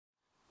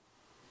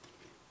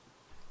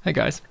Hey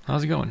guys,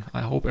 how's it going?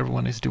 I hope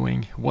everyone is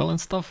doing well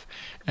and stuff,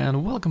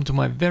 and welcome to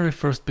my very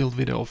first build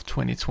video of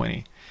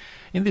 2020.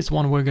 In this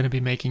one we're going to be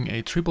making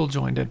a triple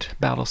jointed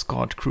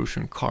battle-scarred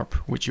Crucian carp,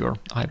 which your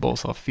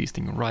eyeballs are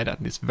feasting right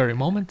at this very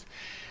moment.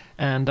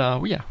 And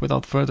yeah,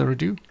 without further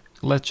ado,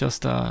 let's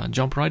just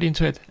jump right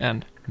into it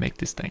and make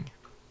this thing.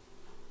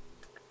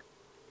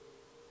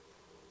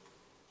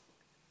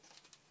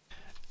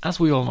 As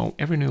we all know,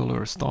 every new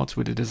lure starts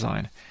with a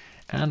design.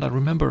 And I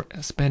remember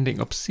spending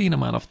obscene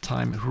amount of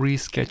time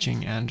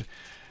re-sketching and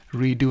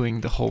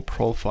redoing the whole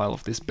profile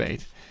of this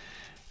bait.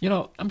 You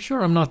know, I'm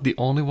sure I'm not the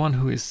only one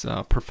who is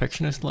a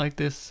perfectionist like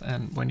this,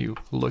 and when you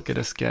look at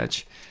a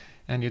sketch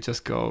and you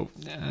just go,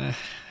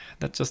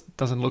 that just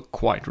doesn't look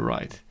quite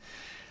right.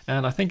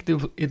 And I think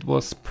it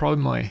was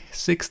probably my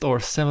 6th or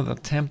 7th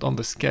attempt on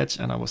the sketch,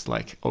 and I was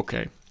like,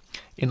 okay,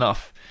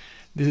 enough.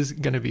 This is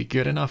gonna be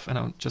good enough, and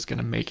I'm just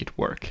gonna make it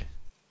work.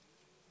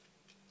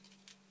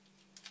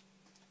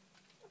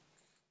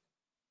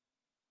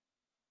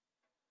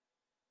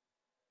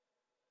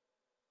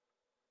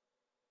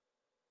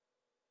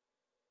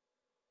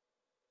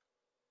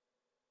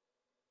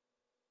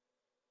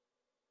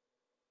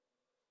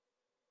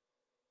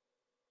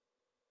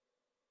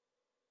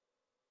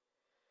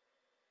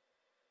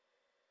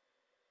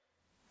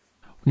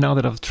 Now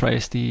that I've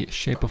traced the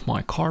shape of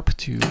my carp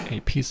to a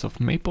piece of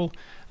maple,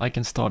 I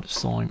can start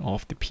sawing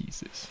off the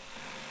pieces.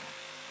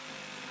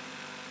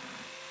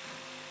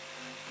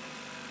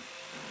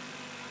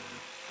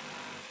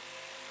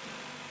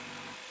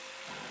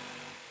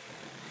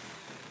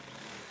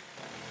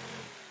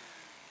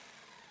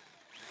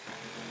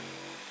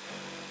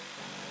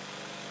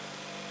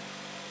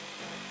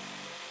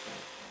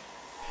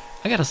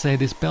 I gotta say,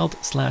 this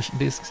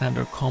belt/disc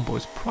sander combo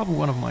is probably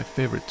one of my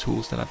favorite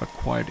tools that I've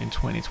acquired in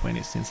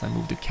 2020 since I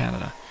moved to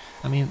Canada.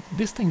 I mean,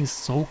 this thing is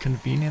so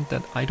convenient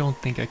that I don't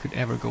think I could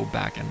ever go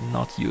back and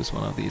not use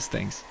one of these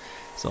things.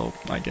 So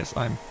I guess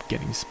I'm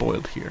getting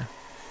spoiled here.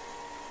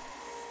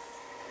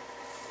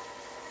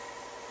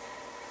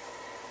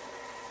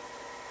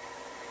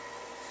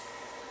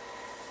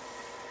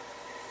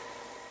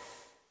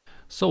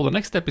 So the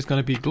next step is going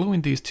to be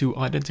gluing these two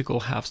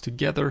identical halves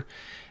together,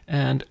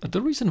 and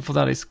the reason for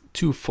that is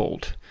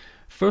twofold.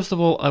 First of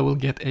all, I will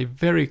get a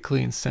very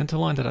clean center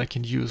line that I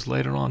can use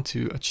later on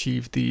to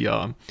achieve the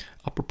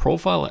upper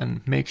profile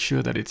and make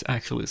sure that it's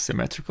actually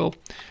symmetrical.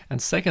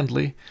 And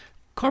secondly,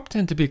 carp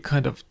tend to be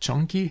kind of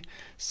chunky,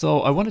 so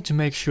I wanted to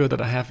make sure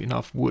that I have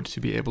enough wood to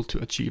be able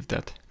to achieve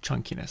that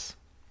chunkiness.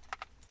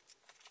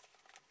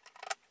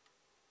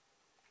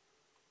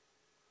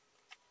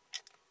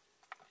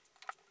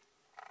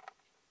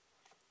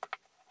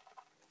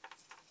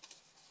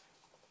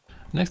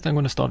 Next I'm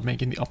going to start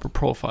making the upper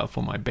profile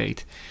for my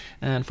bait,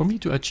 and for me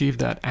to achieve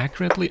that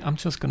accurately I'm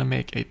just going to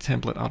make a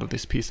template out of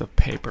this piece of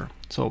paper.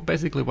 So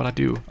basically what I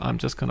do, I'm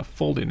just going to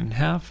fold it in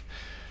half,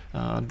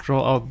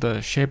 draw out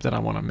the shape that I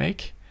want to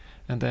make,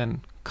 and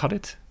then cut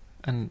it,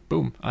 and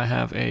boom, I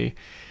have a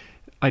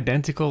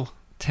identical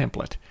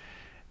template.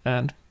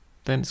 And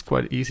then it's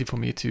quite easy for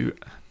me to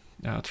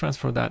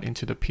transfer that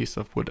into the piece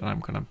of wood that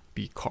I'm going to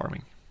be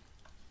carving.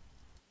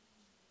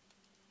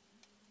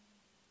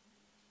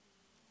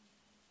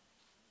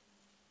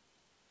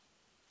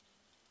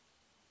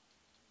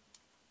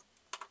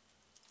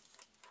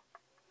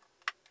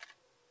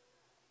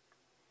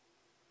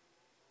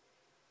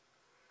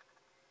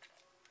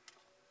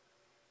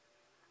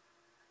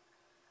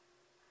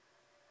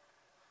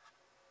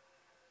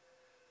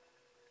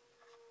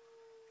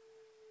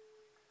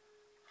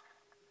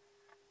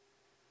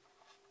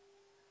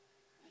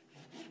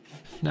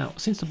 Now,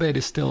 since the bait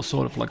is still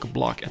sort of like a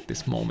block at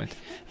this moment,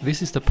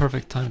 this is the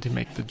perfect time to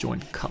make the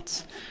joint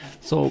cuts.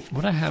 So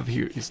what I have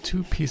here is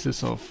two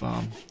pieces of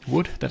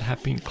wood that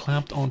have been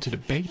clamped onto the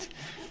bait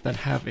that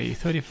have a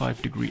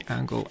 35-degree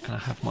angle, and I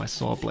have my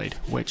saw blade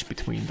wedged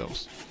between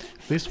those.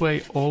 This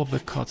way all of the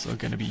cuts are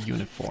going to be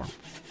uniform.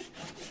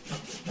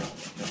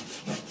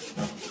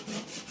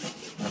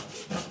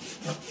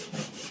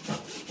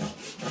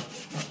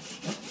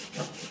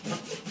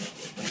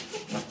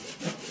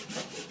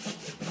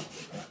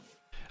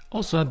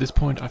 Also at this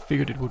point I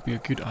figured it would be a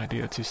good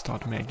idea to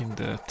start making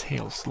the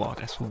tail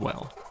slot as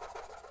well.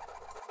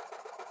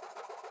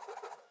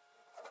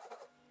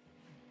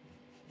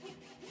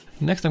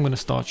 Next I'm going to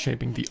start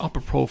shaping the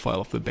upper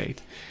profile of the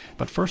bait,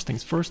 but first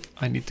things first,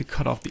 I need to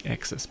cut off the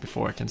excess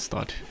before I can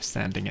start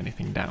sanding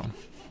anything down.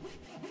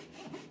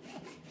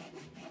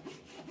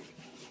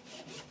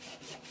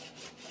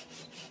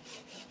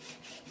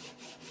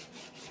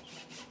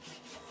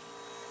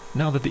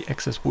 Now that the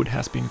excess wood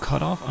has been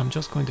cut off, I'm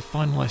just going to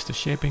finalize the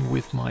shaping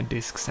with my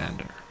disc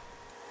sander.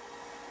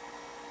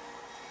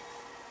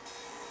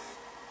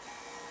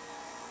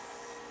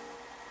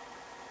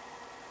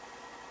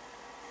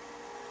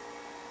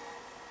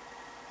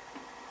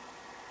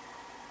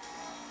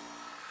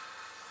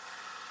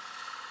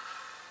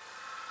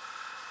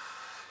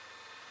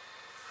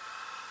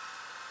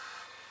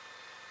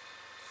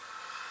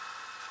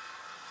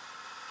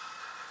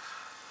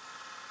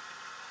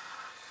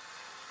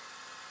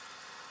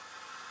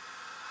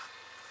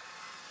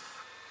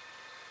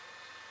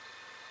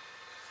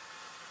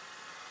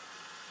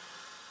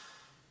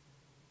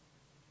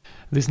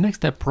 This next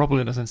step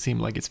probably doesn't seem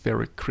like it's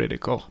very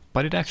critical,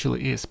 but it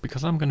actually is,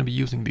 because I'm going to be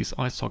using these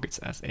eye sockets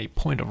as a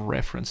point of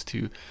reference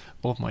to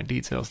all of my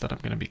details that I'm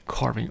going to be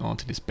carving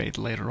onto this bait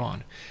later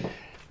on.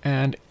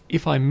 And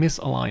if I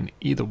misalign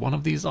either one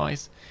of these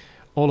eyes,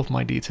 all of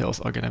my details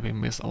are going to be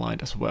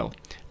misaligned as well,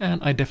 and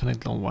I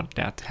definitely don't want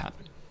that to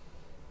happen.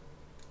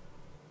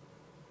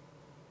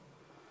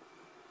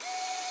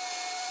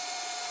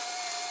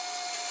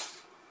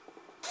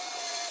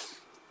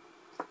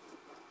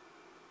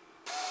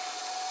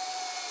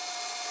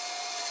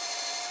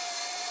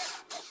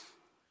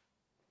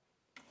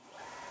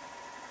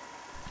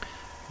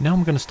 Now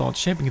I'm going to start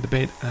shaping the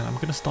bait, and I'm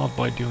going to start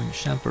by doing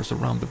chamfers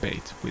around the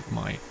bait with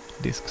my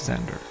disc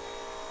sander.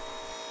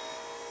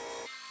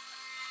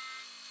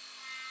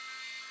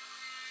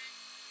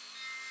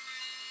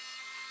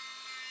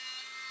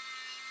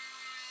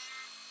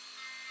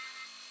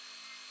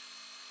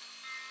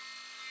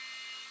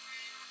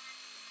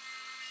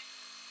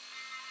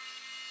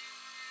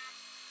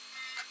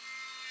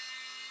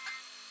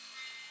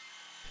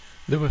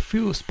 There were a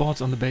few spots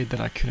on the bait that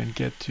I couldn't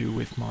get to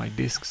with my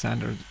disc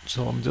sander,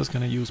 so I'm just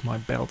gonna use my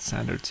belt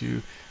sander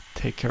to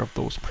take care of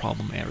those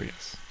problem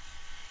areas.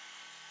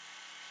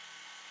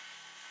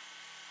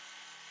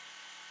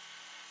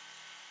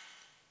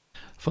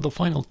 For the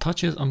final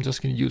touches, I'm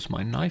just gonna use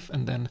my knife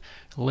and then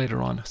later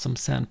on some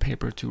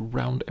sandpaper to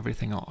round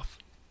everything off.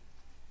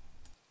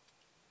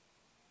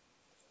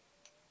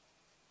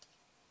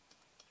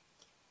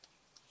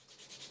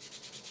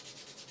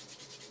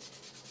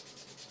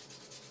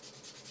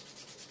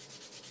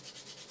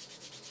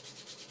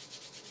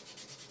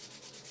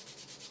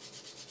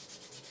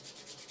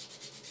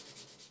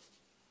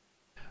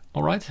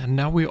 Alright, and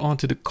now we're on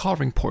to the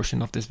carving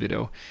portion of this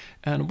video,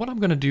 and what I'm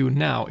gonna do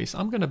now is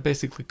I'm gonna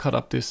basically cut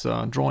up this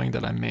drawing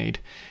that I made,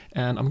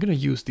 and I'm gonna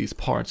use these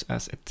parts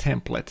as a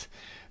template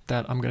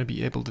that I'm gonna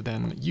be able to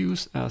then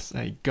use as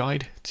a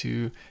guide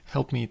to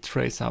help me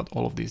trace out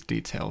all of these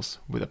details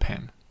with a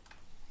pen.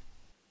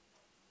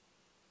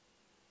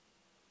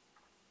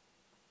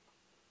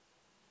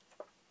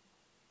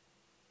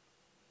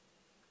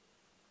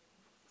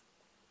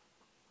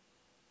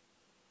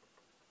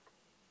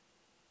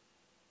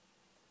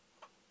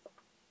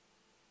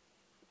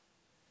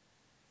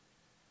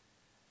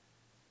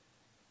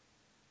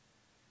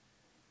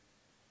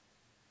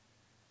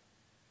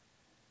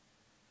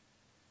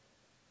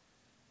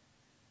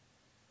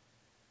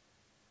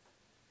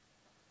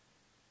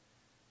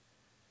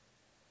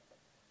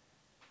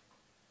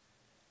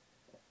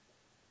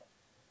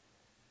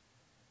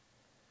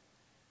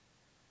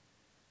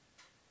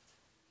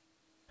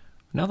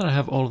 Now that I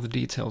have all of the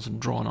details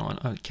drawn on,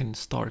 I can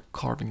start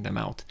carving them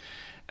out.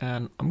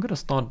 And I'm gonna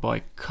start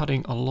by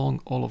cutting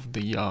along all of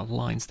the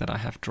lines that I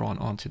have drawn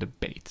onto the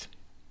bait.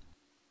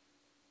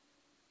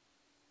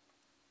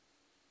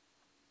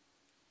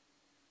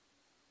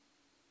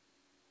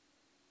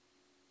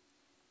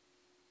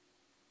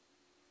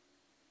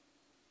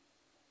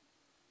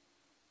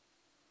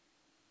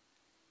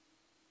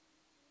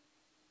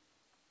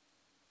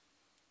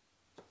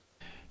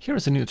 Here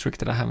is a new trick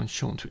that I haven't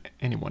shown to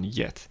anyone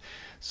yet.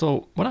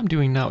 So what I'm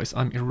doing now is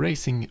I'm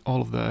erasing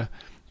all of the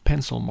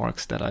pencil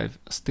marks that I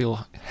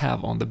still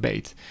have on the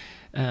bait.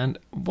 And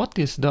what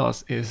this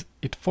does is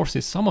it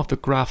forces some of the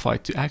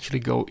graphite to actually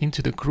go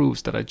into the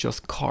grooves that I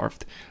just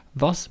carved,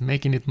 thus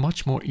making it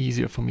much more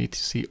easier for me to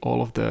see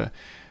all of the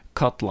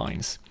cut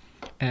lines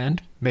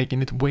and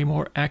making it way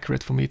more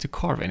accurate for me to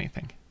carve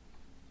anything.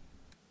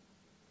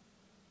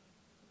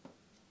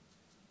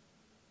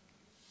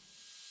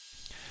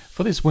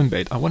 For this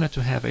swimbait, I wanted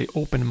to have an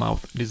open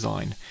mouth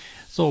design.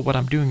 So what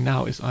I'm doing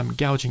now is I'm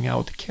gouging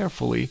out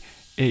carefully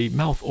a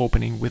mouth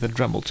opening with a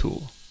Dremel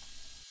tool.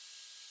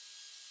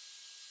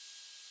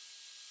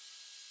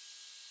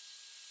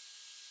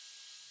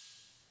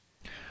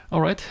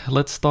 Alright,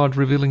 let's start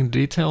revealing the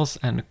details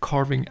and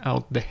carving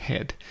out the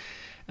head.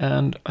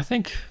 And I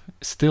think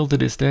still to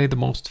this day the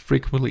most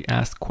frequently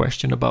asked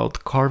question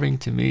about carving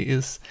to me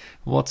is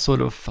what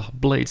sort of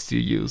blades do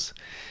you use?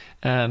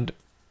 And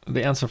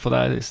the answer for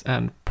that is,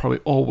 and probably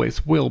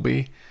always will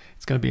be,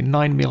 it's going to be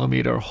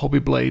 9mm hobby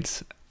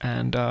blades,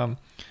 and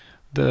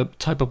the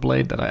type of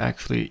blade that I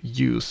actually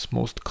use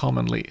most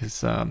commonly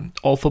is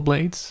alpha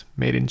blades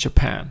made in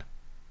Japan.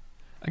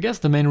 I guess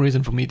the main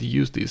reason for me to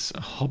use these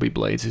hobby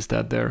blades is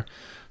that they're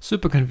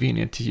super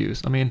convenient to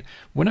use. I mean,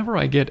 whenever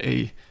I get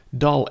a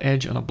dull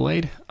edge on a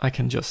blade, I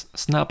can just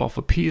snap off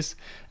a piece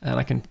and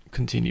I can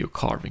continue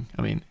carving.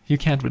 I mean, you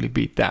can't really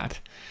beat that.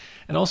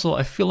 And also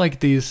I feel like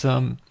these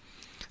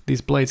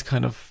blades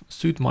kind of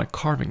suit my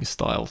carving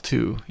style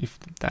too, if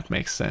that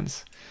makes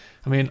sense.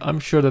 I mean,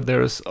 I'm sure that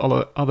there's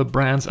other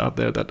brands out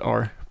there that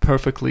are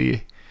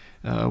perfectly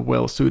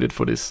well suited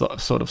for this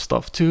sort of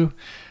stuff too,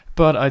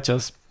 but I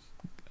just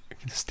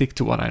stick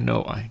to what I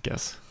know, I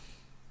guess.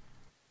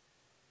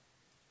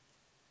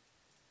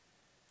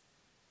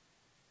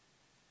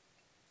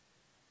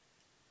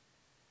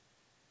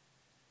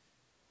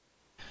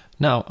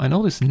 Now, I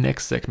know this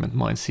next segment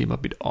might seem a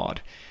bit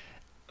odd.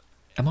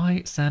 Am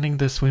I sanding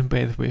the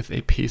swimbait with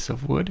a piece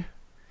of wood?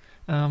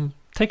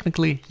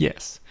 technically,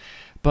 yes.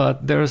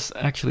 But there's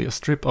actually a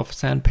strip of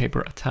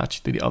sandpaper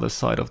attached to the other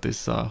side of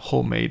this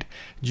homemade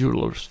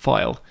jeweler's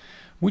file,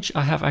 which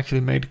I have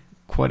actually made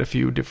quite a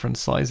few different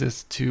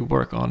sizes to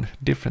work on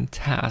different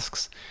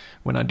tasks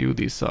when I do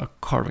these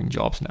carving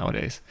jobs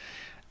nowadays.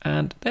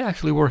 And they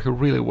actually work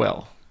really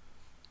well.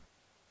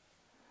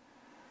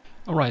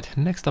 Alright,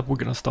 next up we're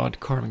gonna start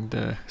carving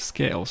the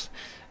scales.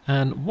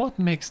 And what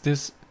makes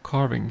this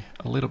carving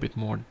a little bit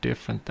more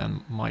different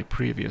than my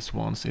previous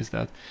ones is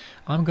that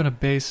I'm gonna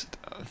base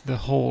the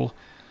whole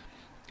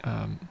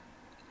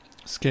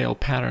scale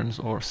patterns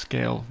or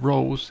scale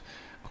rows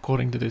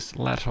according to this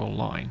lateral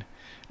line.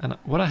 And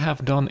what I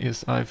have done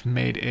is I've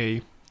made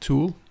a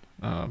tool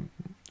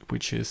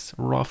which is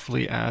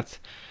roughly at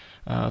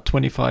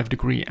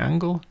 25-degree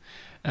angle.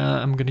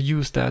 I'm going to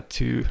use that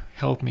to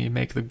help me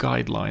make the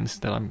guidelines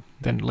that I'm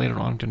then later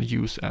on going to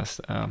use as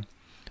a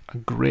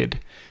grid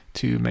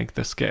to make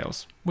the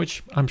scales,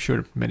 which I'm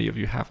sure many of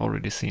you have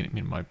already seen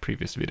in my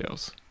previous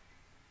videos.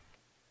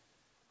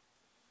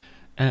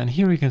 And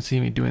here you can see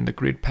me doing the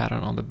grid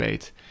pattern on the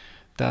bait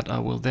that I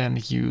will then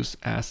use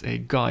as a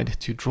guide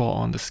to draw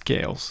on the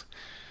scales.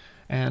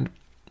 And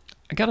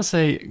I gotta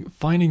say,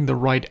 finding the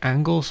right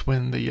angles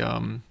when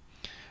the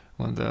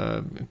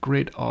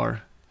grid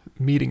are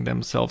meeting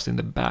themselves in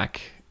the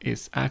back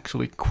is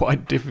actually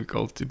quite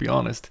difficult, to be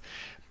honest.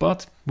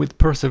 But with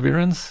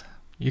perseverance,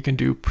 you can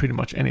do pretty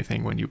much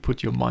anything when you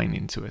put your mind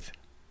into it.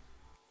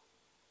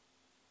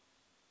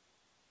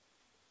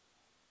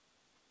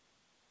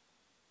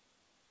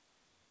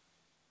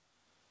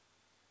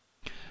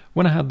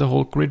 When I had the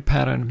whole grid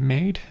pattern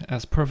made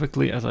as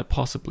perfectly as I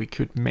possibly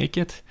could make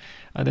it,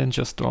 I then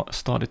just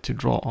started to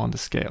draw on the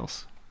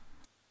scales.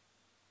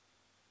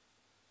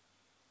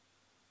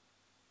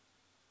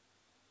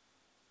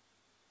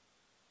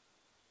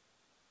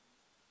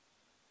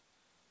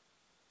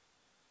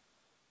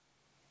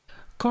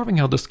 Carving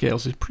out the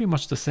scales is pretty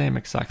much the same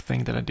exact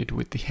thing that I did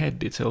with the head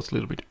details a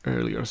little bit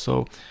earlier,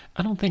 so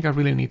I don't think I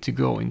really need to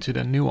go into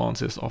the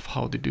nuances of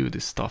how to do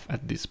this stuff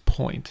at this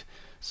point.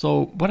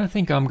 So what I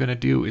think I'm gonna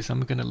do is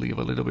I'm gonna leave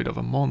a little bit of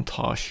a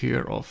montage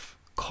here of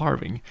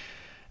carving,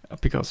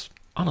 because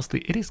honestly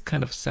it is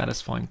kind of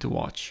satisfying to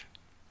watch.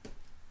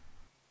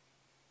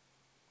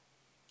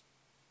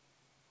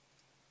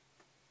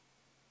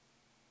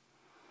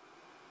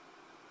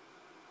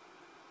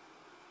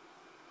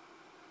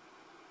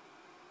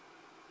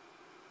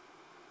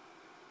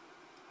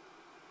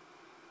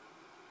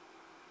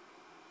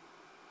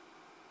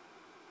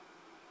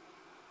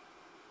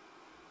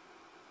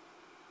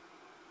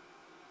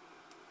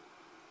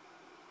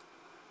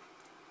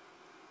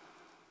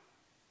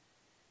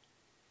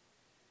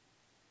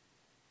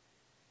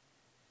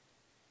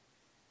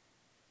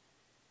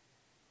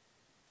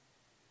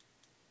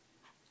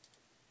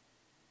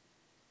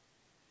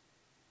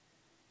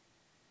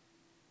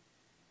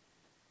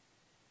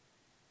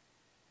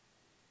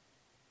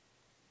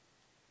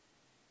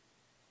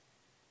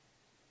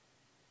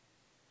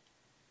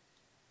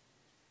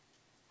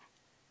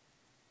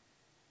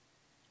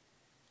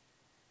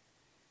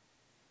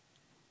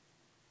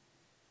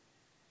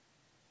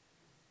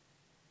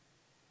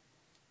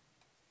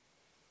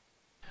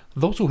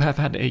 Those who have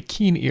had a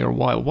keen ear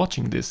while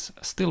watching this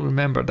still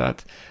remember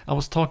that I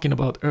was talking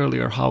about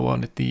earlier how I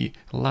wanted the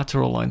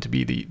lateral line to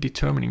be the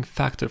determining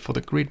factor for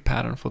the grid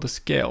pattern for the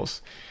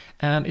scales.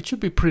 And it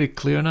should be pretty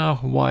clear now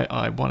why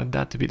I wanted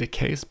that to be the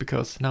case,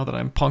 because now that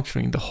I'm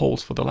puncturing the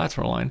holes for the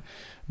lateral line,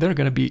 they're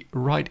going to be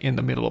right in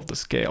the middle of the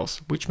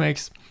scales, which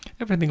makes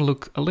everything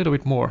look a little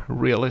bit more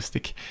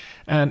realistic.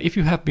 And if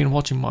you have been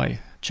watching my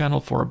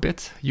channel for a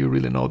bit, you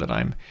really know that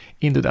I'm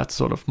into that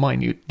sort of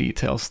minute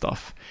detail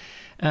stuff.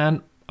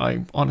 And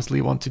I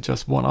honestly want to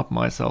just one-up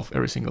myself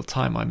every single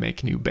time I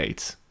make new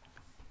baits.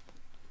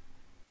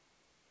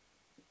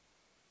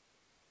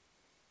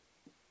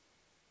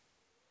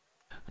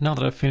 Now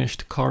that I've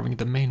finished carving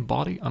the main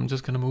body, I'm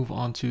just going to move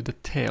on to the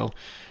tail.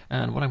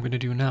 And what I'm going to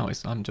do now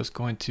is I'm just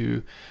going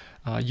to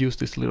use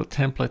this little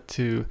template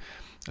to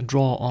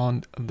draw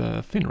on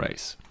the fin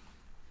rays.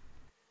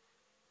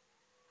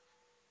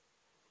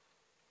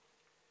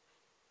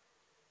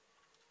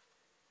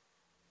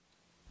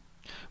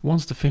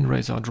 Once the fin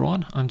rays are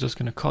drawn, I'm just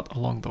going to cut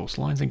along those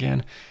lines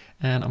again,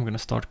 and I'm going to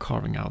start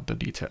carving out the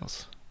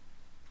details.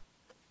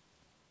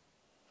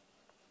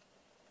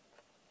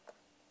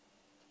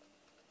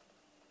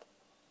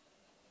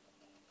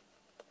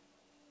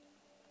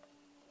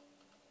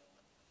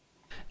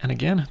 And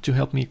again, to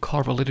help me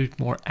carve a little bit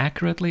more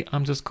accurately,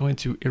 I'm just going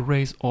to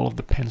erase all of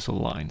the pencil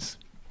lines.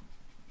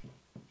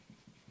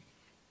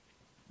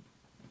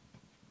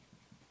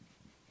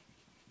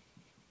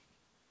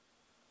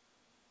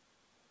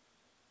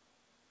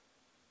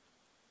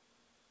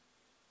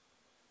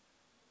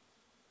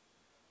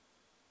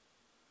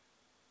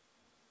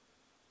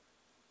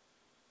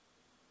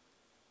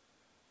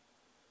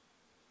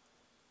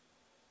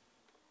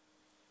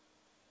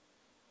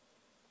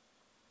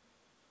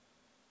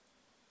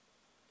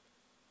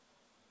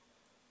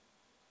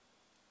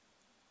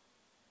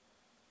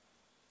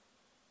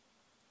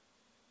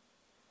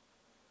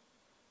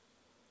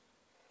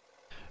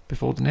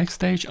 Before the next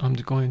stage, I'm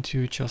going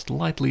to just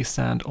lightly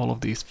sand all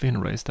of these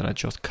fin rays that I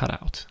just cut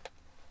out.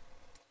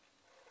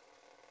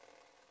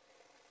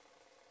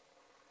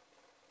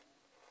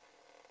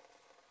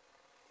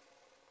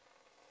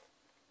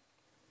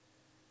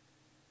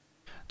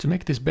 To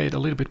make this bait a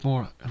little bit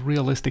more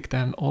realistic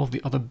than all of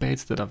the other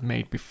baits that I've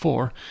made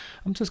before,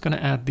 I'm just going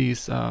to add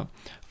these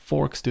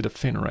forks to the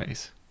fin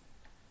rays.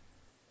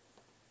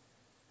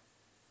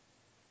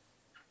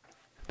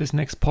 This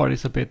next part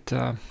is a bit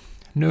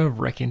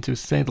nerve-wracking to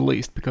say the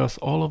least, because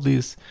all of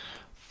these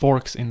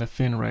forks in the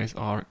fin rays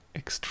are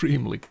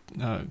extremely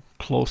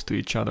close to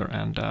each other,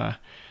 and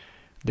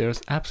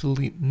there's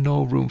absolutely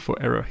no room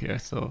for error here.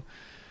 So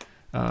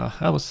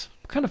I was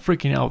kind of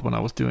freaking out when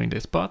I was doing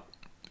this, but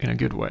in a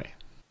good way.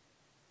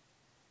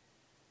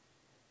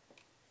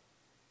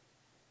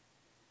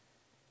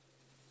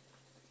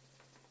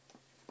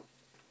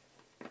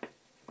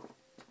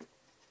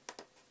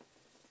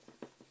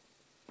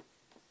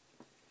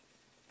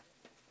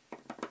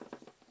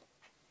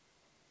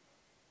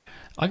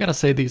 I gotta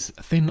say, these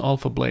thin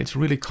alpha blades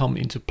really come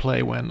into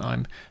play when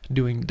I'm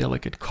doing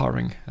delicate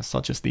carving,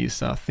 such as these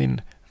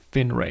thin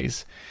fin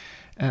rays.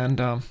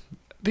 And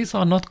these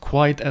are not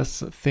quite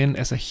as thin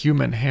as a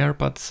human hair,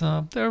 but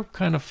they're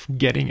kind of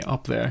getting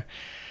up there.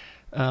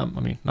 I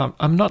mean,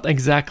 I'm not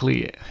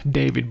exactly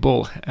David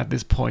Bull at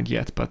this point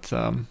yet, but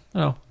you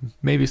know,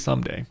 maybe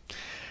someday,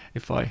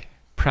 if I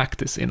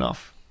practice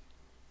enough.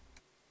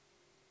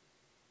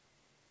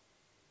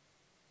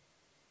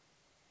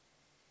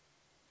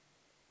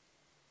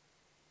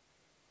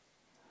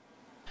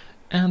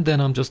 And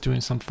then I'm just doing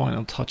some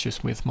final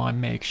touches with my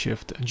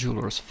makeshift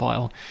jeweler's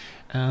file.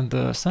 And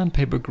the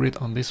sandpaper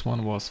grit on this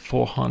one was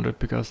 400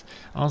 because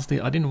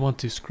honestly I didn't want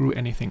to screw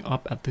anything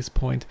up at this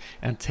point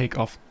and take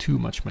off too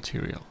much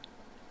material.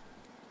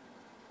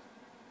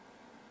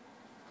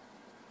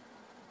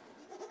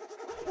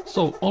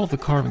 So all of the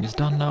carving is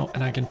done now,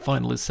 and I can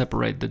finally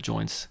separate the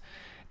joints,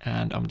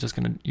 and I'm just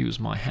gonna use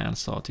my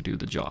handsaw to do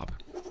the job.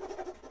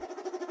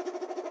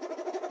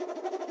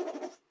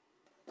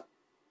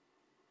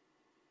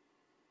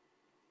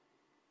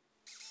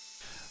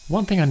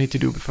 One thing I need to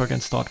do before I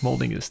can start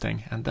molding this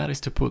thing, and that is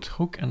to put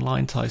hook and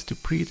line ties to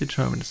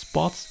predetermined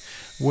spots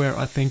where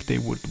I think they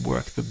would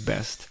work the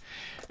best.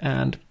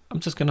 And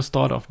I'm just gonna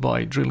start off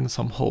by drilling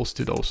some holes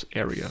to those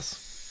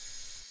areas.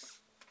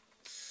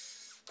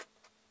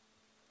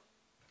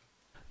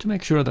 To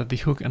make sure that the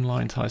hook and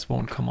line ties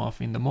won't come off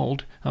in the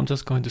mold, I'm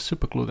just going to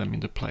superglue them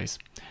into place.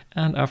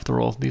 And after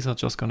all, these are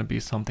just going to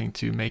be something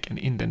to make an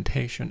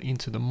indentation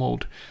into the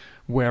mold,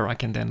 where I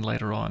can then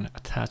later on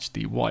attach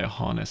the wire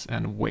harness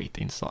and weight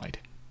inside.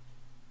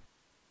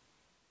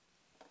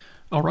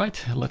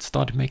 Alright, let's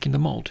start making the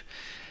mold.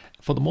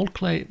 For the mold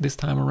clay this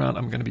time around,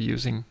 I'm going to be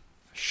using,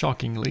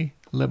 shockingly,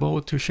 Le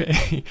Beau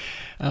Touché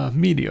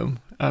medium.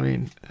 I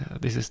mean,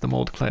 this is the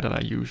mold clay that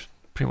I use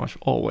pretty much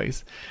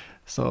always.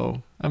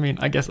 So, I mean,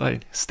 I guess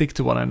I stick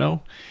to what I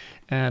know,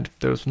 and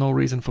there's no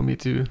reason for me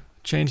to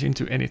change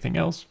into anything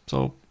else,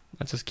 so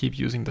I just keep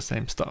using the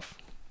same stuff.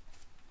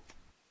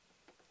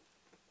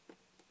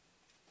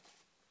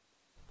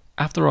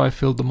 After I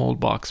filled the mold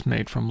box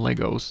made from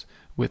Legos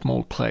with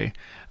mold clay,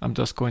 I'm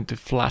just going to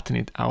flatten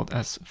it out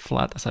as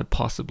flat as I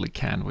possibly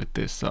can with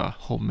this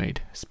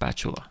homemade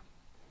spatula.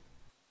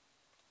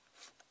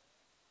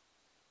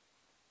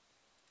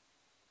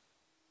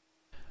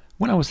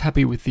 When I was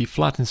happy with the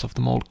flatness of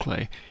the mold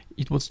clay,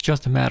 it was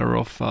just a matter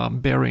of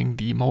burying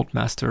the mold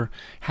master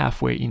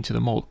halfway into the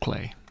mold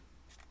clay.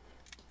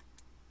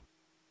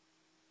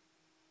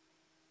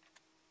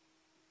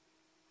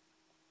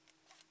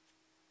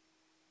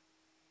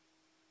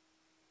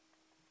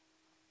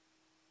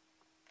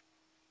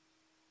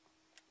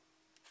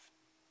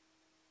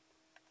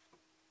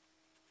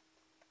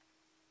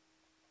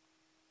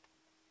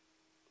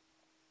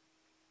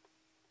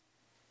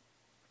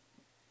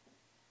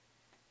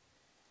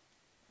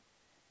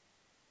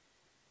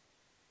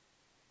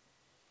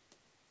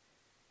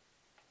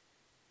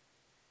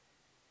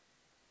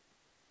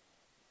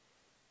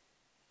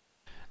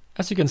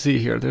 As you can see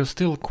here, there's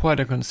still quite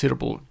a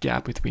considerable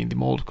gap between the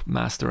mold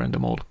master and the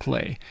mold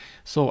clay,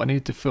 so I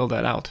need to fill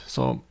that out.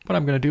 So what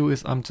I'm gonna do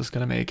is I'm just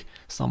gonna make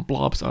some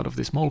blobs out of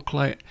this mold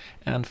clay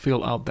and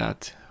fill out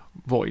that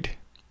void.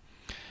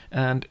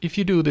 And if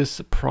you do this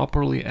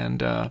properly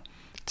and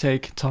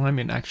take time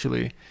in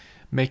actually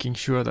making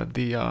sure that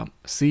the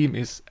seam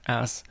is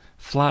as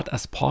flat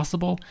as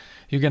possible,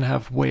 you're gonna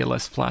have way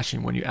less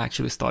flashing when you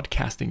actually start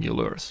casting your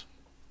lures.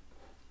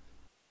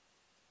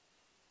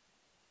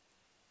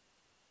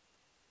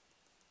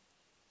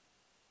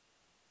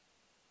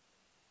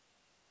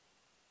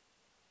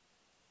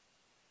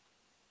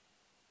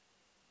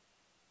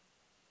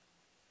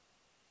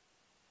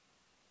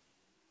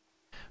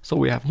 So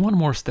we have one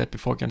more step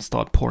before we can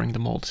start pouring the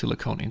mold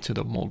silicone into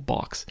the mold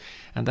box,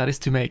 and that is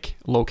to make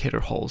locator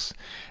holes.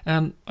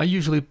 And I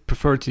usually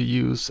prefer to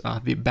use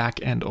the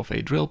back end of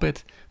a drill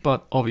bit,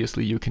 but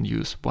obviously you can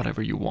use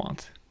whatever you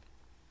want.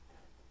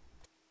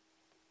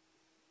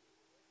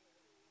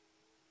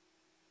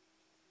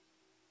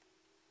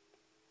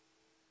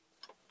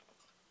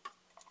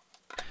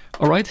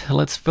 Alright,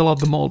 let's fill out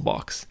the mold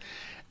box.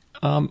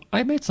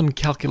 I made some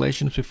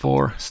calculations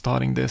before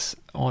starting this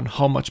on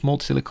how much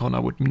mold silicone I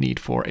would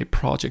need for a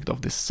project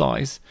of this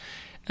size,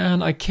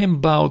 and I came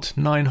about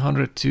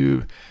 900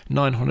 to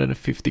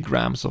 950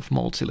 grams of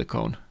mold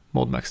silicone,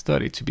 Mold Max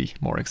 30 to be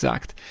more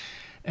exact.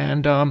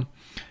 And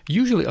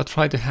usually I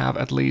try to have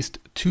at least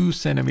 2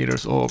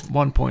 centimeters or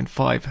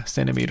 1.5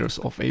 centimeters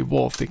of a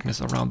wall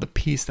thickness around the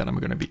piece that I'm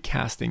going to be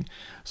casting,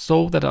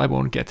 so that I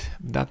won't get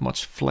that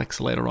much flex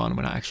later on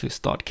when I actually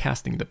start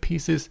casting the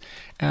pieces,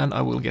 and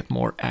I will get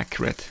more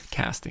accurate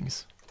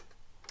castings.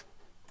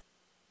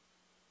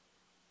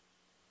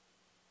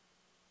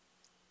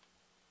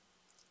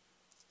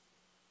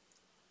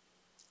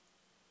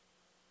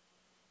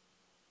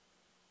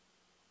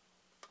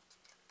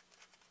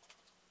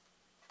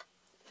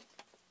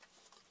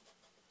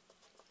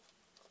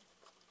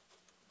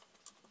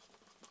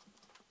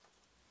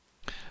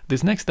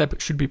 This next step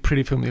should be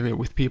pretty familiar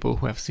with people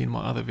who have seen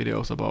my other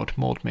videos about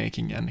mold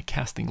making and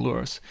casting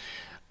lures,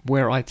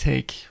 where I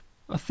take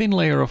a thin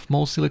layer of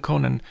mold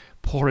silicone and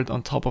pour it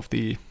on top of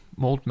the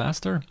mold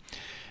master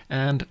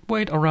and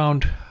wait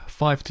around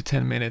 5 to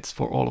 10 minutes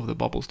for all of the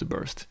bubbles to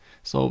burst.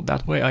 So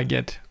that way I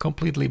get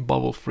completely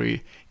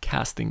bubble-free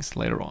castings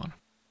later on.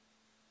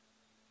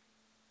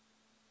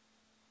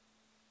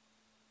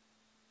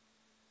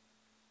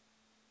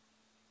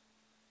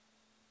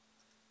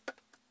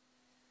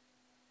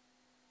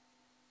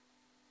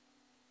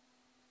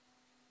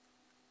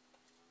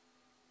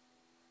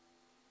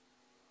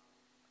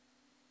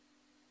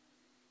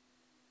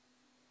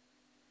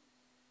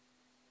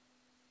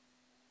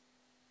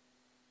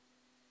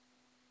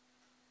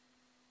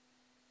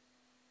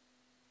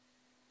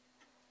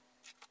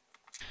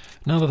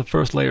 Now that the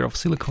first layer of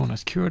silicone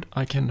is cured,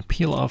 I can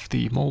peel off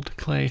the mold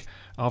clay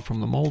out from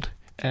the mold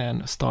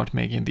and start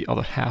making the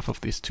other half of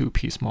this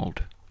 2-piece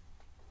mold.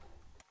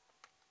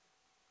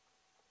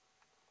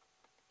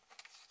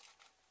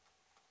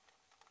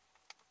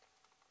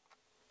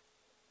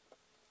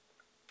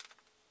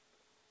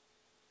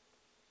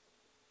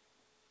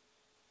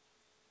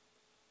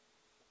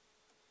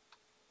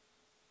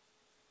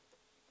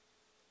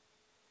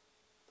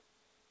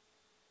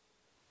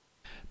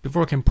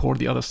 Before I can pour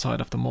the other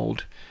side of the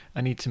mold,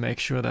 I need to make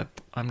sure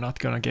that I'm not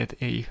gonna get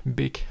a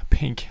big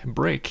pink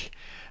break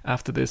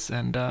after this,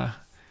 and I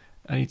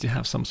need to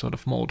have some sort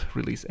of mold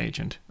release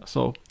agent.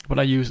 So what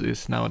I use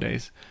is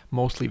nowadays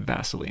mostly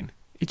Vaseline.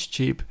 It's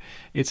cheap,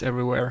 it's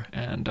everywhere,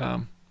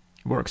 and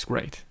works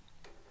great.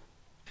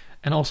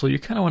 And also you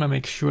kind of want to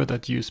make sure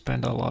that you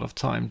spend a lot of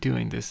time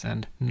doing this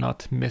and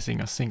not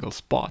missing a single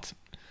spot.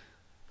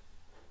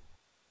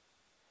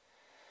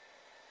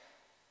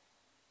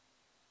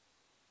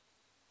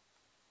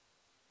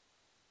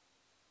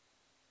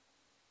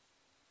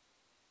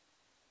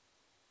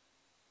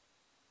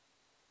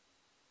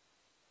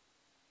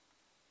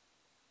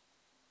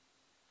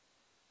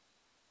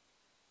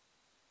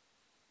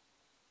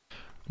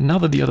 Now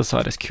that the other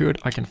side is cured,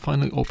 I can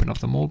finally open up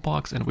the mold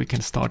box and we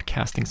can start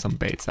casting some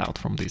baits out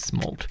from this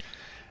mold.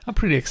 I'm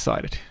pretty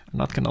excited, I'm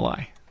not gonna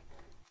lie.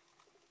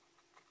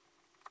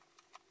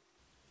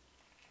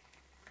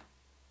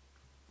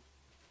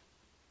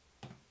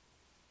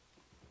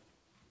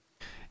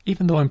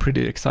 Even though I'm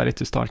pretty excited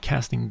to start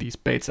casting these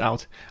baits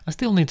out, I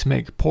still need to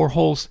make pore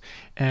holes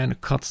and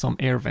cut some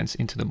air vents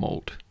into the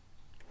mold.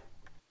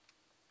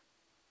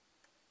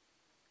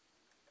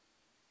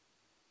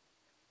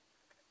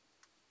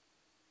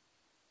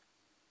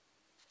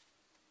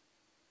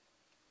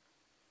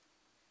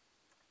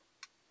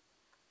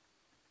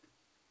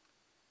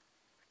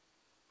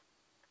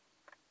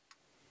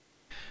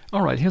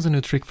 Alright, here's a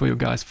new trick for you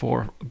guys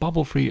for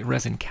bubble-free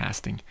resin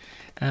casting.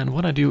 And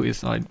what I do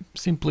is I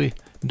simply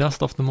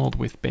dust off the mold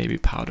with baby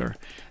powder,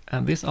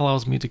 and this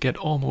allows me to get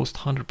almost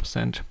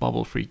 100%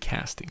 bubble-free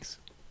castings.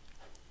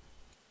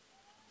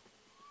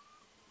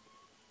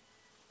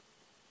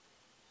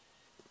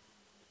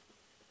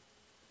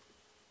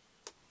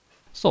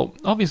 So,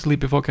 obviously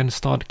before I can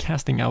start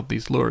casting out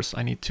these lures,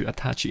 I need to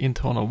attach the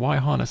internal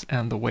Y-harness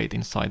and the weight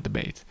inside the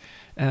bait.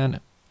 And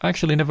I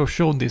actually never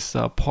showed this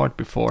part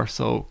before,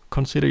 so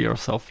consider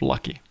yourself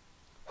lucky.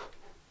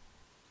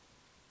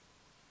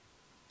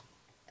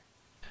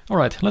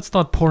 Alright, let's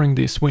start pouring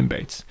these swim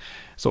baits.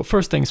 So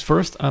first things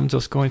first, I'm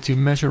just going to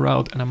measure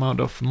out an amount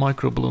of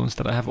micro balloons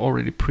that I have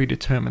already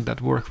predetermined that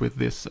work with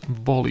this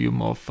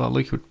volume of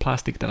liquid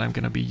plastic that I'm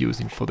going to be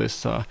using for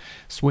this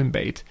swim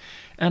bait.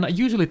 And I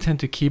usually tend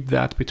to keep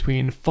that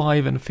between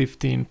 5 and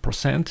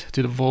 15%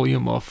 to the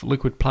volume of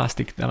liquid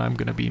plastic that I'm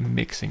going to be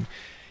mixing.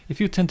 If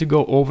you tend to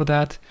go over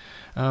that,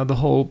 the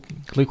whole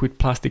liquid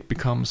plastic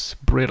becomes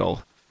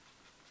brittle.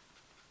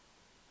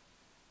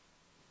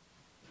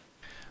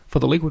 For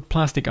the liquid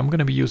plastic, I'm going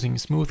to be using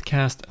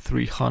Smoothcast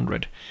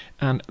 300,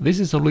 and this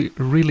is a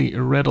really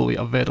readily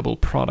available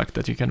product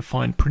that you can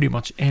find pretty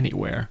much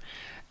anywhere.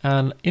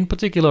 And in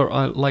particular,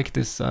 I like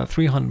this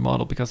 300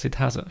 model because it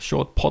has a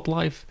short pot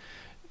life,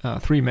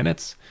 3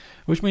 minutes,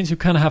 which means you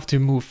kind of have to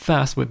move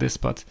fast with this,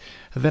 but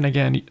then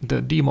again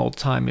the demold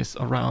time is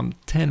around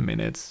 10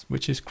 minutes,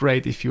 which is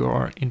great if you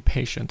are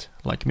impatient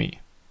like me.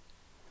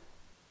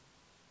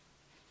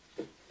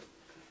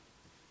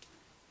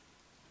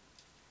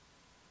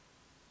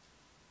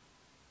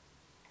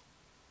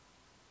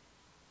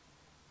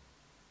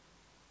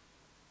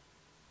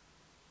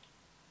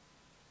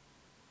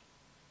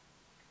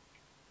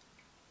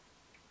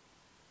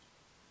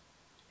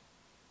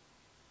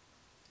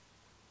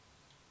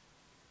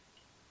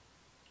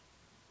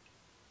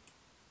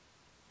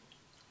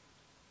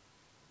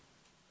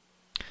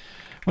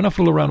 When I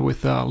fool around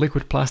with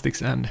liquid plastics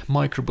and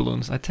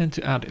microballoons, I tend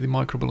to add the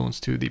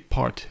microballoons to the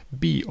part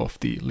B of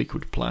the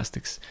liquid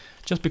plastics,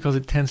 just because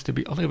it tends to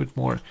be a little bit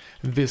more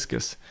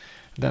viscous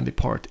than the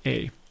part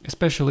A,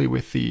 especially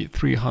with the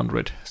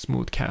 300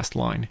 smooth cast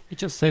line. It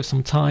just saves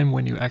some time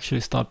when you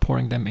actually start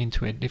pouring them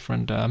into a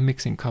different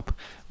mixing cup,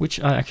 which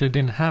I actually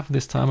didn't have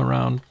this time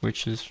around,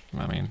 which is,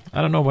 I mean,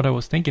 I don't know what I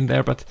was thinking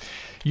there, but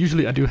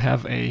usually I do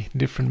have a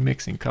different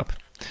mixing cup.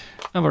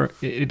 However,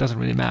 it doesn't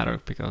really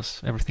matter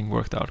because everything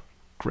worked out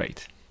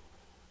great.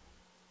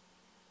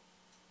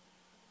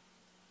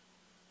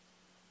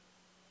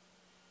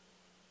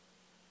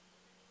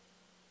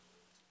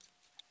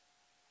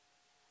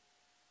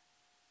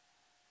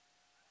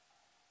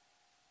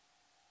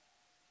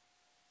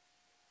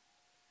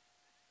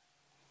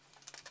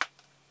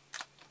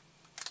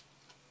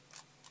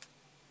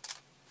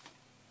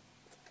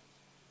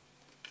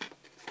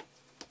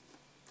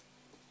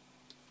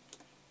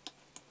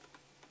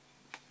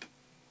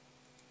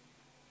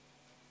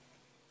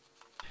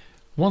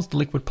 Once the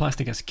liquid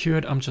plastic has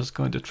cured, I'm just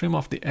going to trim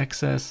off the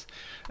excess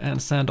and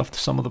sand off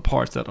some of the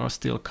parts that are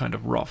still kind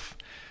of rough,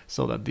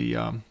 so that the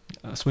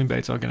swim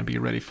baits are going to be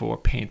ready for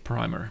paint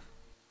primer.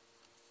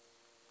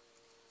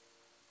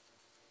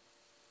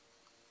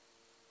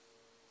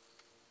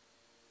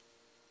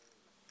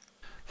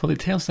 For the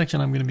tail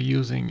section, I'm going to be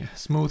using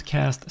Smooth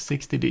Cast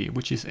 60D,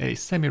 which is a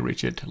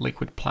semi-rigid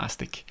liquid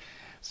plastic.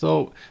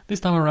 So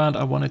this time around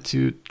I wanted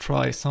to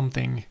try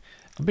something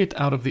a bit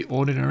out of the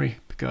ordinary,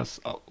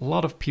 because a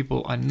lot of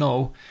people I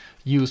know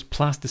use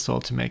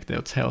plastisol to make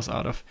their tails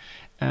out of,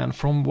 and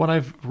from what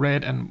I've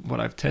read and what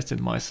I've tested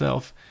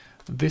myself,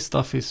 this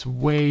stuff is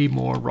way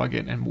more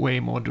rugged and way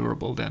more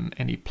durable than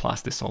any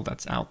plastisol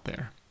that's out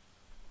there.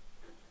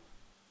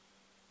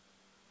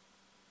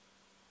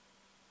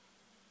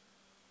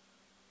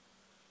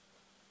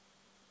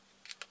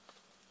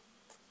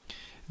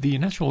 The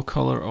natural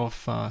color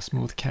of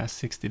Smooth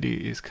Cast 60D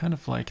is kind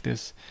of like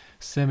this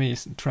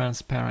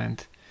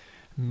semi-transparent,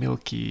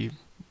 milky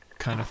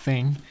kind of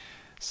thing.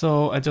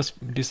 So I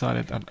just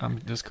decided that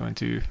I'm just going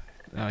to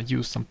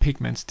use some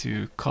pigments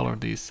to color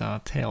these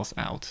tails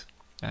out.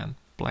 And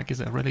black is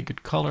a really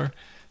good color,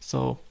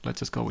 so let's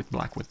just go with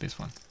black with this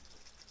one.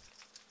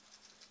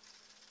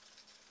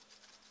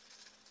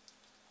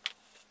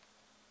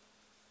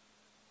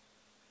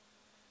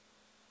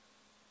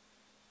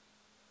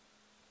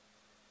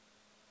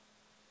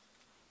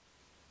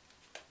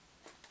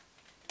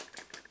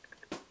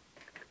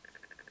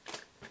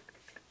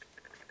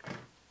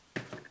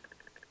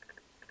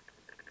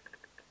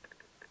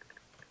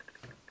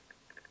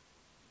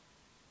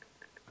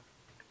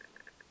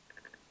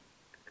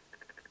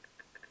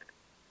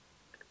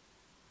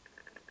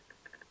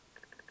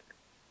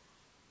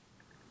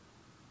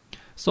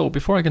 So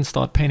before I can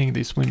start painting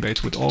these swim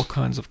baits with all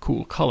kinds of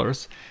cool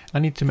colors, I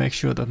need to make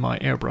sure that my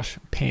airbrush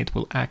paint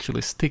will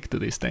actually stick to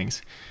these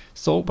things.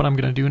 So what I'm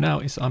going to do now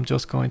is I'm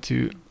just going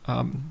to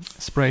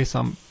spray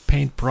some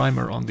paint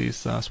primer on these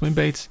swim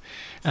baits,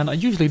 and I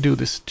usually do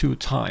this 2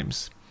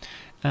 times.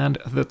 And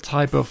the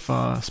type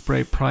of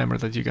spray primer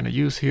that you're going to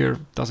use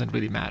here doesn't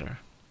really matter.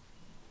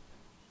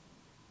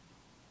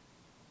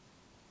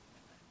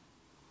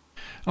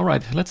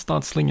 Alright, let's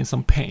start slinging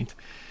some paint.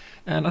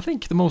 And I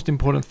think the most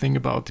important thing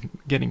about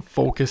getting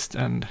focused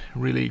and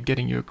really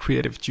getting your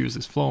creative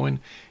juices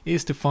flowing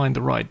is to find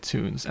the right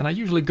tunes. And I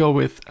usually go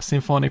with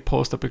symphonic,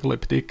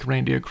 post-apocalyptic,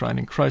 reindeer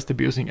grinding,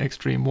 Christ-abusing,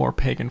 extreme, war,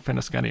 pagan,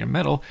 Fennoscandian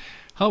metal.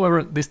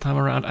 However, this time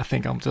around I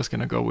think I'm just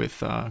gonna go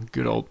with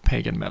good old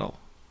pagan metal.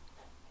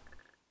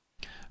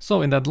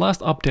 So in that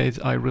last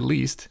update I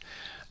released,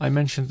 I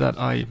mentioned that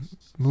I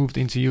moved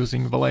into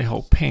using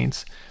Vallejo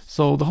paints.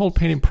 So the whole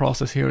painting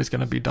process here is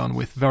going to be done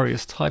with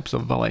various types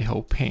of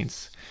Vallejo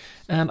paints.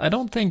 And I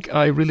don't think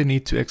I really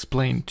need to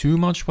explain too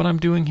much what I'm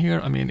doing here.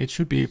 I mean, it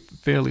should be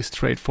fairly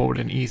straightforward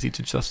and easy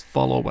to just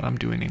follow what I'm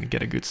doing and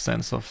get a good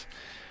sense of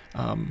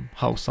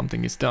how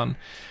something is done.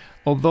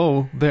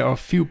 Although there are a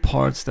few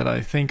parts that I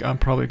think I'm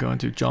probably going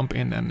to jump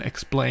in and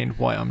explain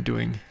why I'm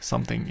doing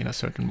something in a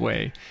certain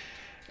way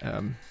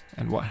and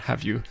what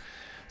have you.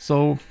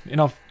 So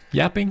enough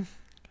yapping,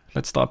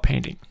 let's start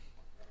painting.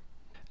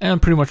 And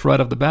pretty much right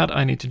off the bat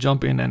I need to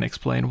jump in and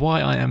explain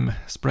why I am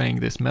spraying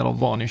this metal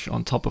varnish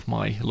on top of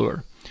my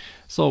lure.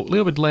 So a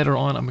little bit later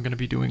on I'm going to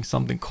be doing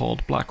something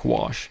called black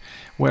wash,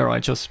 where I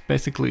just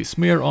basically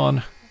smear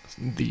on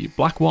the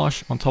black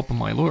wash on top of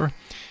my lure,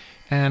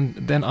 and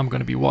then I'm going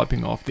to be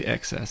wiping off the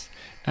excess.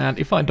 And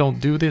if I don't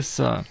do this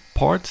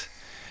part,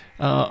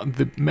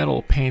 the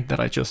metal paint that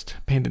I just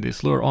painted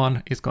this lure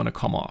on is going to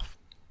come off.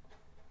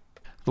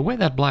 The way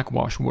that black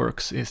wash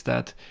works is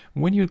that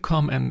when you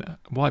come and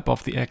wipe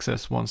off the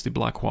excess once the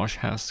black wash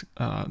has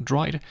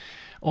dried,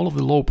 all of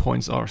the low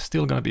points are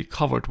still going to be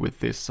covered with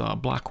this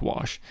black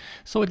wash.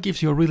 So it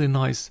gives you a really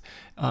nice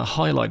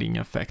highlighting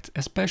effect,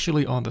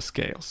 especially on the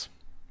scales.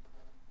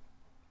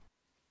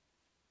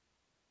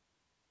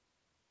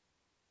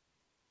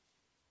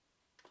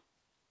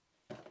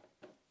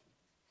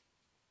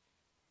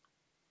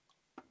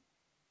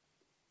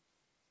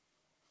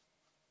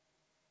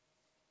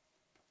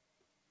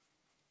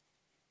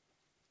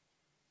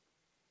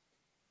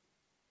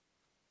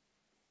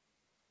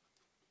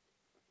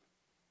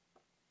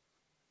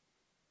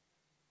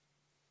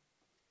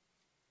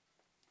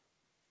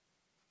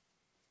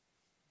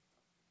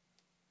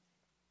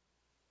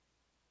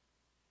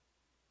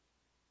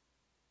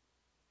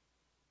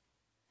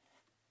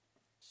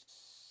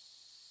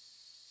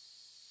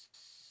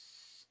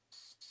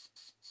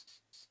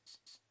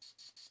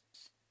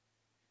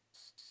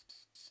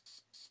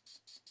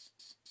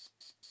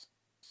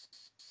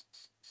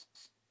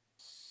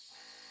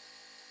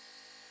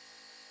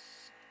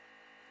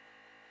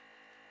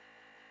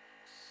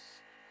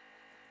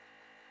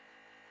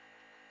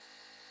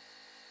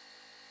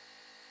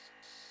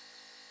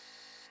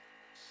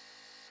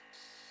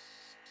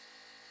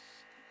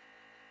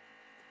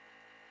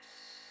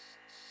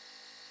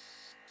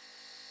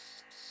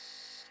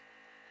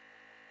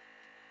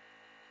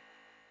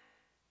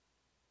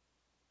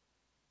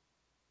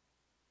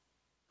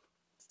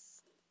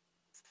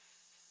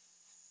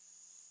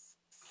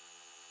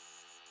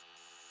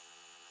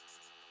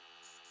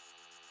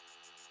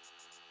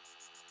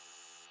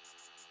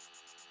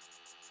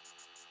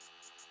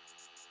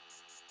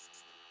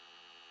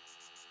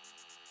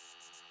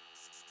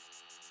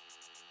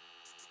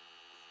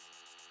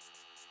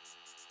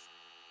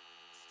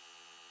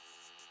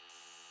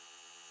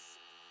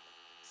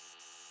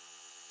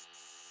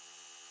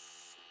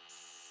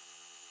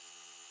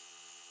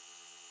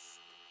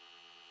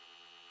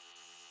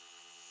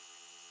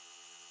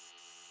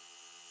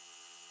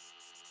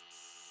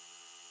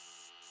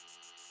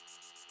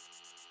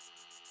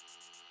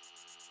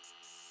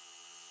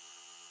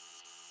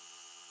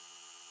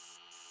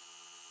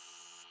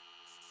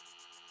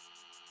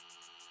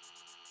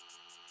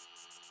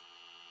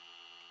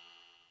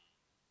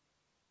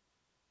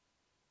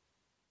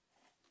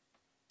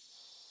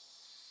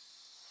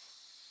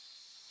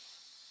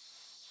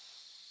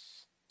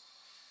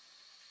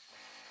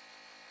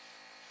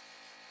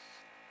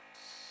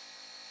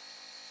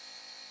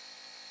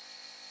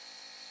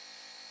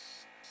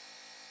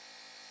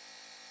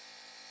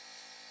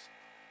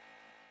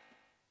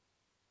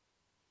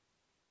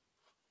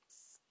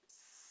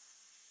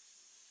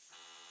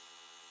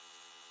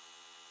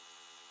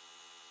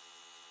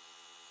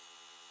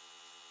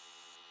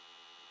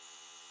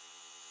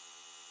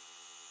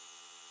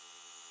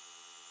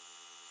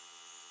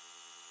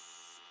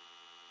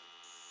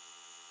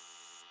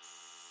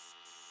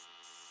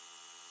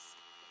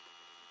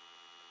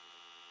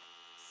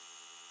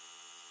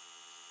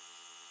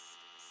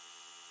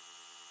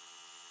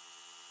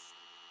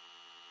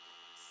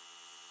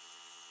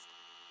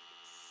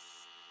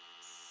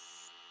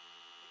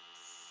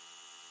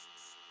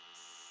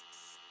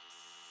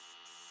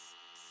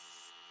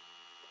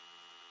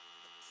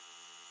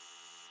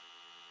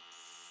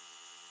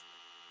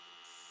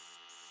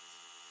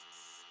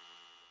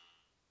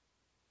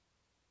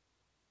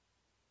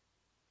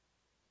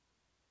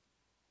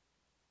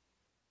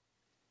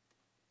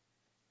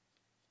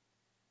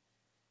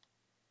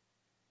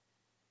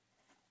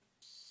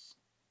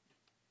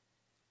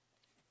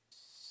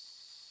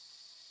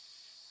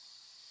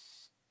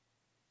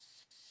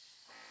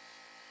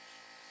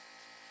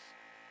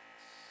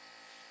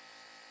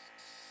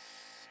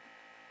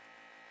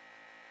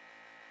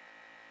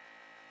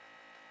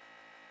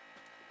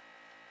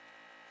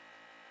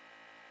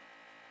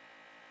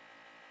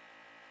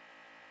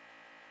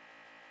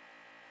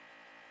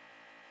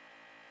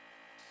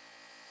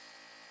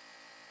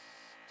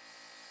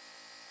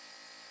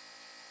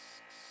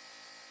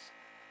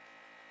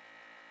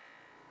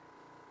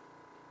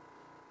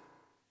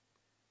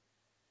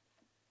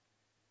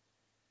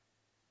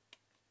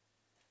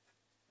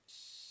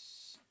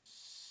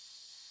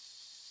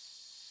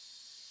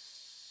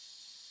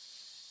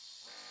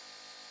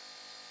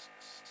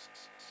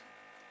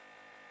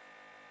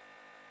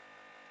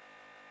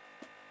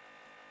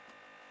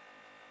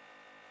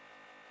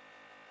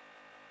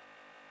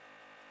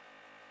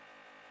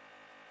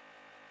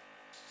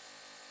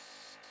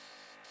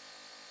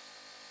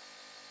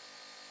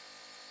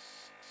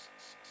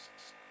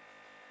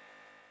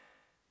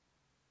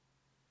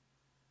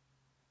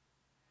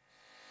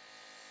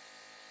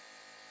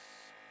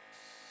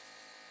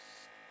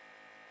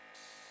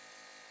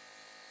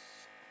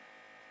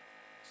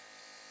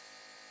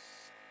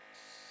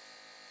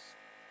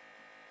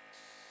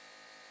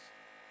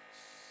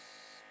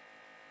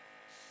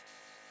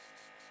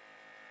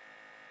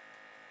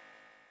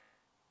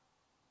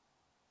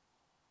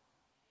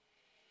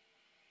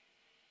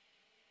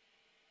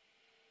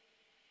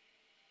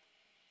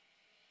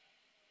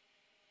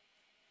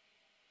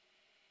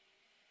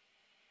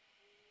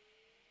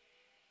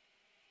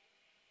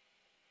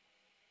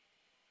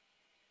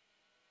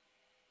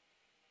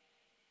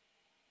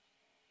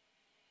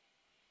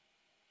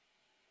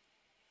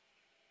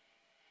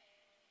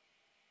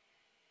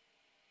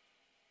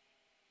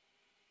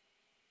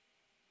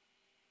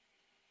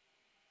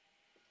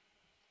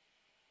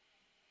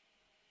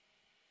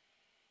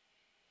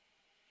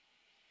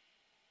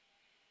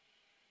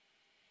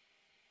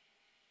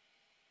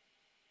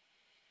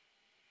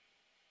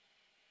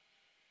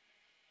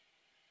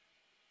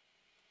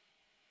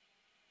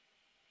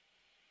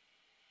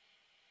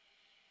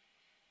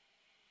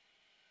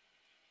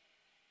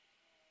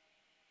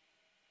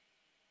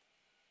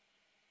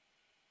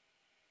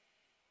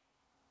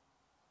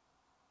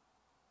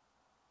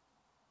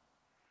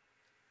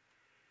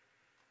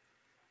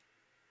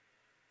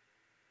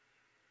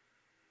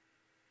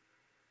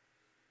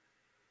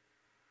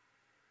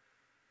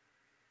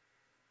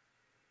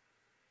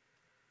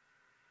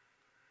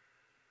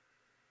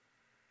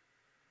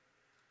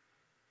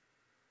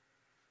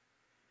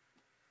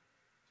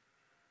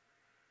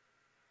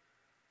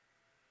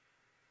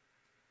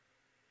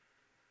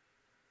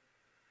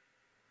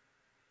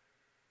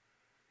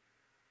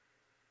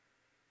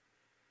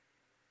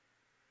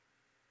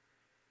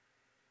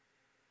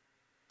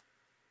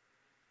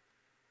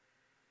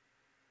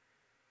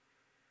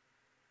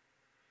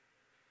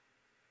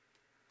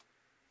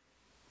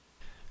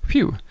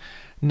 Phew!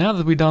 Now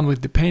that we're done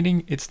with the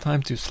painting, it's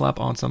time to slap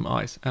on some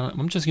ice. And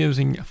I'm just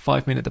using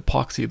 5-minute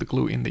epoxy to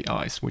glue in the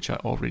ice, which I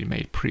already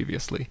made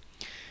previously.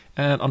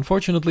 And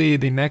unfortunately,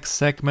 the next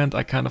segment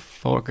I kind of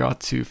forgot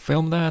to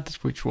film that,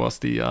 which was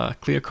the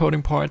clear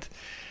coating part.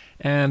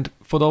 And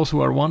for those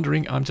who are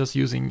wondering, I'm just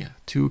using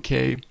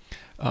 2K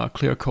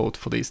clear coat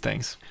for these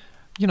things.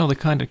 You know, the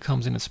kind that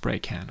comes in a spray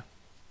can.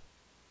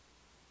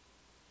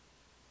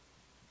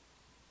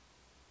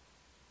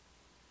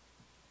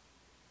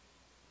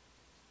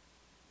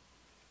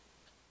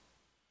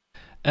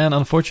 And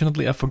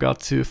unfortunately, I forgot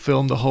to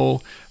film the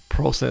whole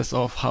process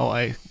of how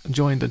I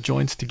joined the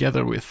joints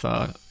together with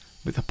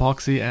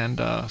epoxy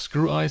and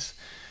screw ice.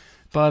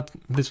 But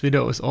this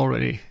video is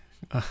already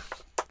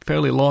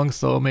fairly long,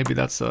 so maybe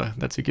that's a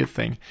good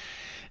thing.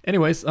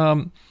 Anyways,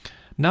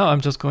 now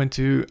I'm just going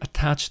to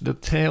attach the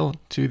tail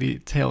to the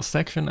tail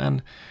section,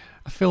 and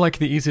I feel like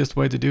the easiest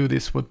way to do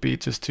this would be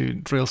just to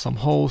drill some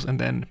holes and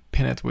then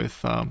pin it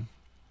with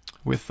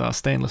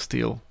stainless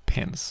steel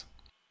pins.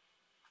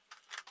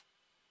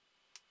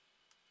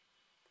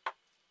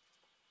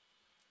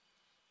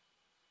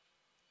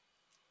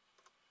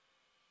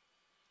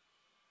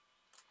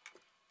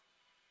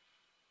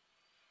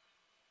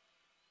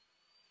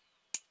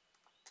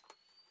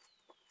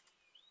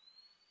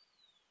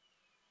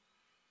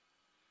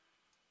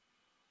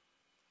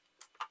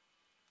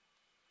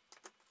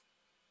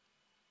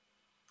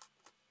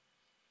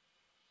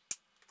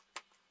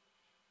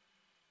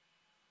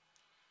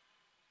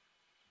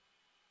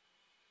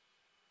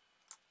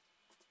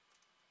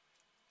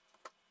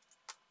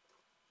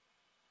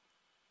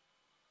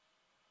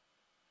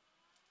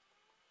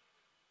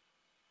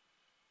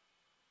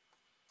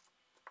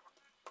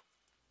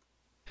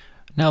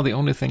 Now the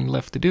only thing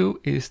left to do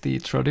is the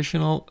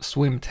traditional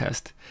swim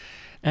test.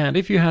 And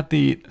if you had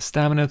the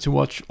stamina to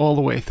watch all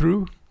the way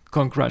through,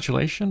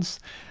 congratulations.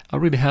 I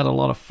really had a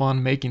lot of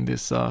fun making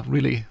this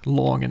really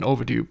long and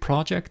overdue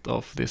project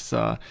of this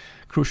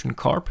Crucian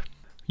carp.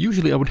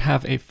 Usually I would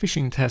have a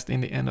fishing test in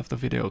the end of the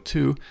video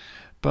too,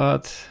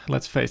 but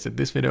let's face it,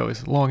 this video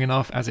is long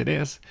enough as it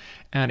is,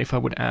 and if I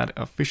would add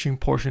a fishing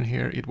portion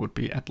here, it would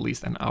be at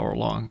least an hour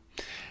long.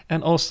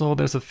 And also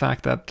there's the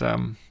fact that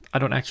I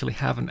don't actually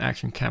have an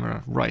action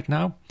camera right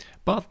now,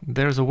 but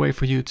there's a way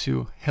for you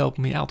to help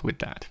me out with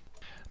that.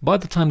 By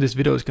the time this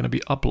video is going to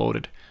be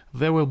uploaded,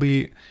 there will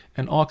be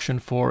an auction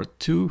for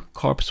 2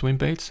 carp swim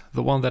baits,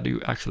 the one that you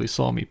actually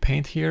saw me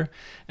paint here,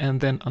 and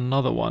then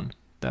another one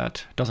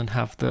that doesn't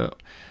have the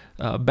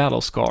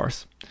battle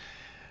scars.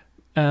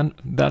 And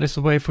that is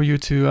a way for you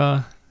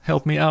to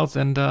help me out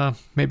and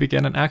maybe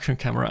get an action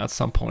camera at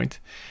some point.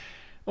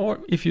 Or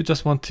if you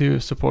just want to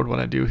support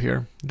what I do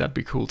here, that'd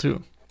be cool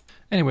too.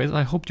 Anyways,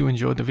 I hope you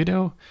enjoyed the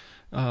video.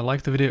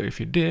 Like the video if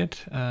you did,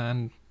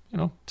 and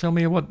tell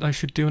me what I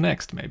should do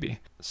next maybe.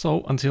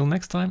 So until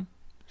next time,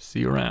 see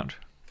you around.